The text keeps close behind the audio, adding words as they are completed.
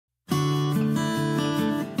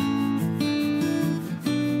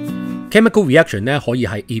Chemical reaction 咧可以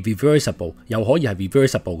係 irreversible， 又可以係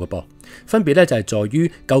reversible 嘅噃。分別咧就係在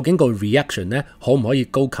於究竟個 reaction 咧可唔可以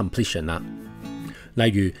go completion 啦。例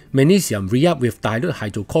如 magnesium react with dilute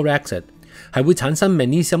hydrochloric acid 係會產生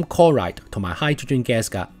magnesium chloride 同埋 hydrogen gas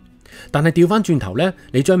㗎。但係調翻轉頭咧，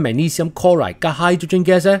你將 magnesium chloride 加 hydrogen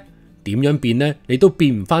gas 咧點樣變咧，你都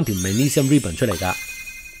變唔翻條 magnesium ribbon 出嚟㗎。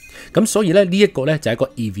咁所以咧呢一個咧就係一個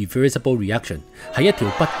irreversible reaction， 係一條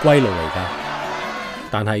不歸路嚟㗎。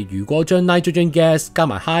但係如果將 nitrogen gas 加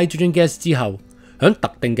埋 hydrogen gas 之後，喺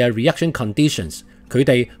特定嘅 reaction conditions， 佢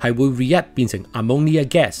哋係會 react 變成 ammonia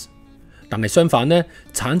gas。但係相反咧，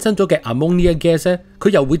產生咗嘅 ammonia gas 咧，佢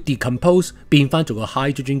又會 decompose 變翻做個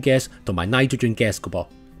hydrogen gas 同埋 nitrogen gas 嘅噃。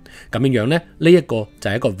咁樣樣咧，呢一個就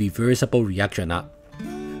係一個 reversible reaction 啦。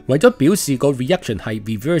為咗表示個 reaction 係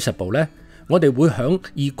reversible 咧，我哋會喺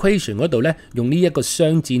equation 嗰度咧用呢一個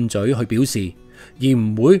雙箭嘴去表示。而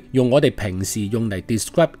唔會用我哋平時用嚟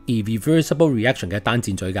describe irreversible reaction 嘅單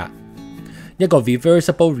箭嘴㗎。一個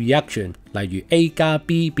reversible reaction， 例如 A 加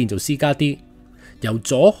B 變做 C 加 D， 由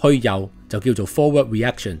左去右就叫做 forward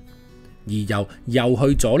reaction， 而由右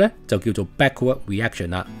去左咧就叫做 backward reaction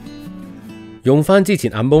啦。用翻之前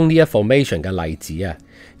ammonia formation 嘅例子啊，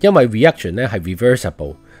因為 reaction 咧係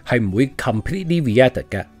reversible， 係唔會 completely reacted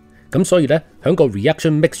嘅，咁所以咧喺個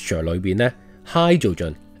reaction mixture 裏邊咧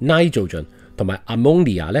hydrogen、nitrogen同埋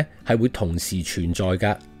ammonia 咧係會同時存在㗎，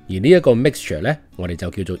而呢一個 mixture 咧，我哋就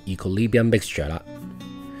叫做 equilibrium mixture 啦。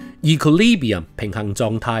equilibrium 平衡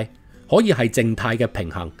狀態可以係靜態嘅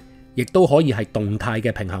平衡，亦都可以係動態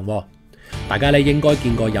嘅平衡喎。大家咧應該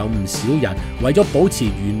見過有唔少人為咗保持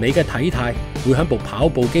完美嘅體態，會喺部跑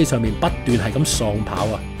步機上面不斷係咁喪跑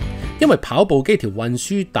啊。因為跑步機條運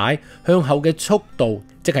輸帶向後嘅速度，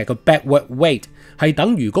即係個 backward weight， 係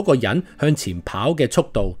等於嗰個人向前跑嘅速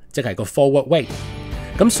度，即係個 forward weight。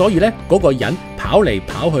咁所以咧，嗰個人跑嚟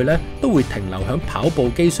跑去咧，都會停留喺跑步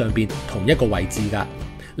機上邊同一個位置㗎。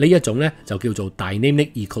呢一種咧就叫做 dynamic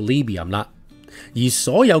equilibrium 啦。而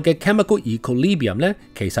所有嘅 chemical equilibrium 咧，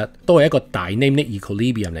其實都係一個 dynamic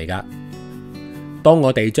equilibrium 嚟㗎。當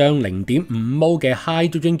我哋將 0.5 mol 嘅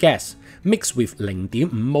hydrogen gas mix with 0.5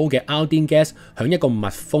 mol 嘅 iodine gas 響一個密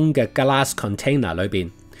封嘅 glass container 裏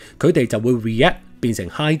邊，佢哋就會 react 變成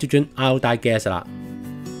hydrogen iodide gas 啦。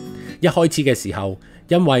一開始嘅時候，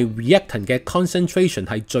因為 reactant 嘅 concentration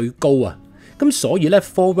係最高啊，咁所以咧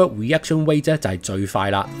forward reaction rate 就係最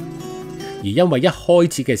快啦。而因為一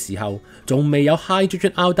開始嘅時候仲未有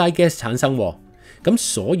hydrogen iodide gas 產生，咁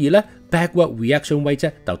所以咧 backward reaction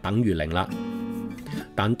rate 就等於0啦。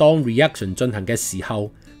但當 reaction 進行嘅時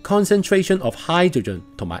候， concentration of hydrogen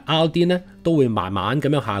同埋 iodine 咧都會慢慢咁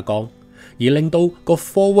樣下降，而令到個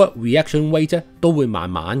forward reaction rate 都會慢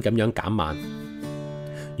慢咁樣減慢。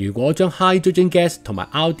如果將 hydrogen gas 同埋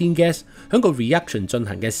iodine gas 喺個 reaction 進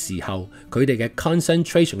行嘅時候，佢哋嘅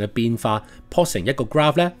concentration 嘅變化 plot 成一個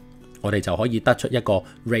graph 咧，我哋就可以得出一個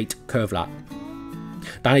rate curve 啦。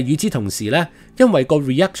但係與此同時咧，因為個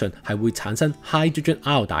reaction 係會產生 hydrogen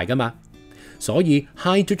iodide 噶嘛，所以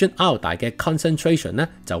hydrogen iodide 嘅 concentration 咧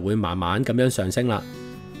就會慢慢咁樣上升啦。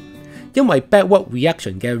因為 backward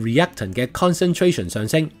reaction 嘅 reactant 嘅 concentration 上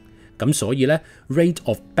升，咁所以咧 rate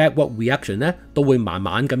of backward reaction 咧都會慢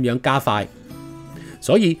慢咁樣加快。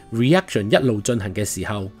所以 reaction 一路進行嘅時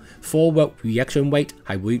候 ，forward reaction rate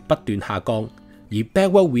係會不斷下降，而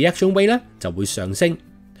backward reaction rate 咧就會上升。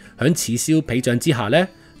喺此消彼長之下咧，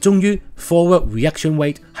終於 forward reaction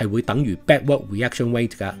rate 係會等於 backward reaction rate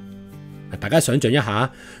㗎。大家想象一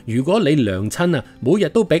下，如果你娘親啊每日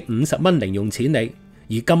都俾50蚊零用錢你，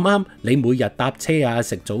而咁啱你每日搭車啊、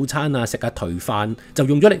食早餐啊、食下頹飯就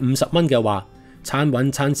用咗你50蚊嘅話，餐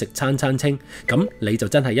揾餐食餐餐清，咁你就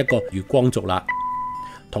真係一個月光族啦。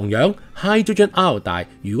同樣 hydrogen iodide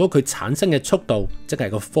如果佢產生嘅速度，即係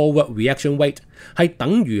個 forward reaction rate 係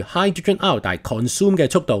等於 hydrogen iodide consume 嘅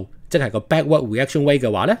速度，即係個 backward reaction rate 嘅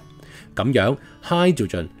話咧，咁樣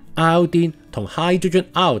hydrogen、iodine 同 hydrogen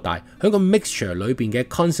iodide 喺個 mixture 裏邊嘅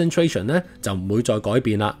concentration 咧就唔會再改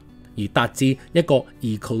變啦，而達至一個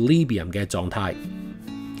equilibrium 嘅狀態。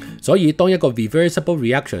所以當一個 reversible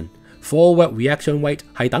reaction forward reaction rate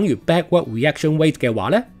係等於 backward reaction rate 嘅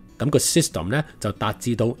話咧，咁個 system 咧就達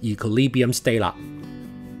至到 equilibrium state 啦。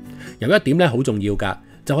有一點咧好重要㗎，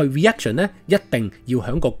就係 reaction 咧一定要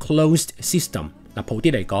喺個 closed system。嗱，普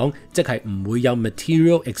啲嚟講，即係唔會有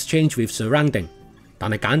material exchange with surrounding。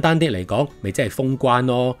但係簡單啲嚟講，咪即係封關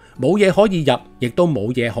咯，冇嘢可以入，亦都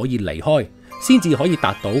冇嘢可以離開，先至可以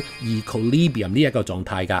達到 equilibrium 呢一個狀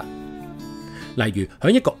態㗎。例如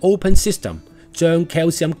喺一個 open system， 將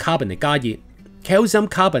calcium carbonate 加熱。Calcium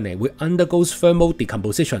carbonate 會 undergoes thermal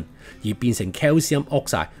decomposition 而變成 calcium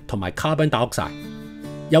oxide 同埋 carbon dioxide。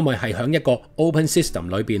因為係喺一個 open system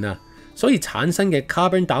裏邊啊，所以產生嘅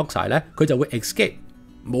carbon dioxide 咧，佢就會 escape，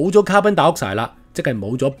 冇咗 carbon dioxide 啦，即係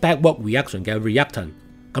冇咗 backward reaction 嘅 reactant。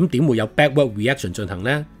咁點會有 backward reaction 進行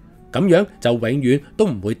呢？咁樣就永遠都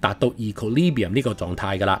唔會達到 equilibrium 呢個狀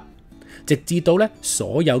態噶啦，直至到咧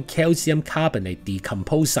所有 calcium carbonate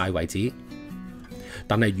decompose 晒為止。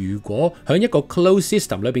但係如果喺一個 closed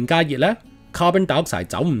system 裏邊加熱咧， carbon dioxide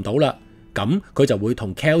走唔到啦，咁佢就會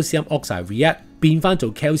同 calcium oxide react 變翻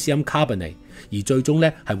做 calcium carbonate， 而最終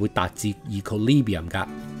咧係會達至 equilibrium 噶。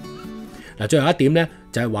嗱，最後一點咧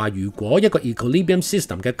就係話，如果一個 equilibrium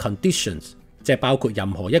system 嘅 conditions， 即係包括任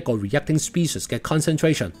何一個 reacting species 嘅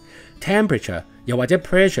concentration、temperature 又或者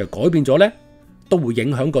pressure 改變咗咧，都會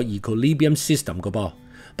影響個 equilibrium system 噶噃。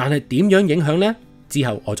但係點樣影響咧？之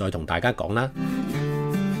後我再同大家講啦。